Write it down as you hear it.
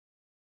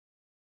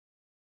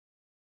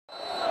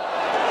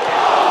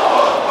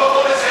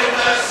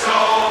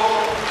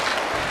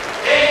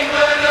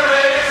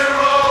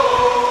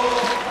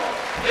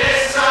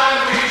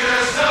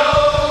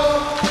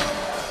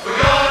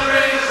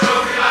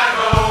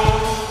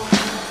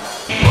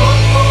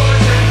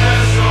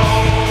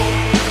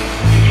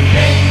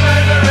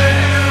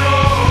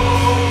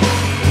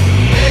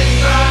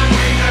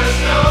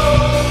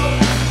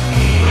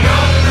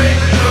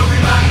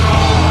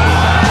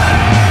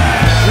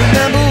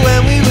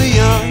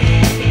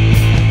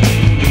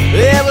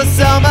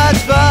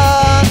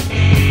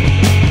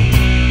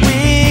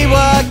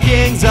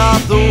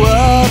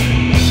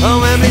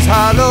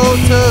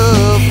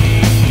tough.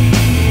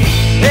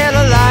 Hear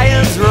the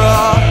lions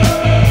roar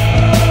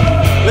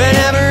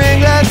whenever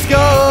England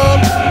score.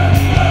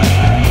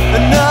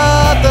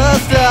 Another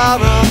star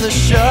on the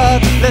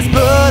shirt. Let's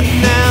put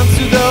an end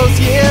to those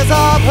years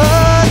of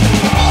hurt.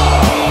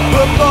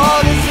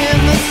 Football is in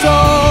the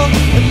soul,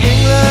 and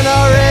England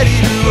are ready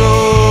to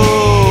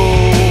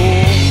roll.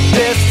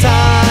 This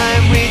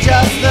time we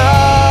just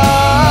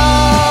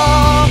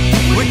know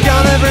we're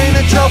gonna bring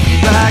the trophy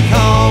back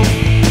home.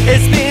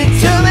 It's been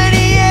too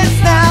many years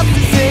now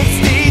since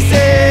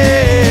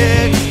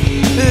 '66.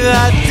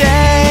 That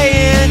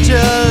day in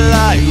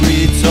July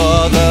we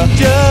tore the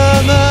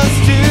Germans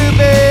to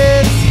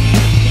bits.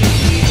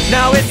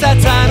 Now it's that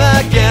time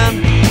again.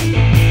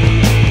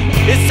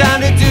 It's time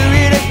to do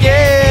it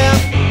again.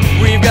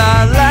 We've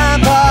got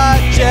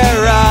Lampard,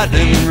 Gerrard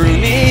and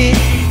Rooney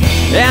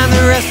and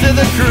the rest of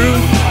the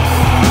crew.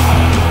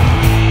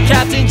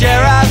 Captain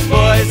Gerrard's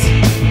boys,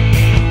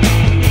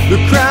 the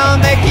crown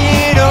making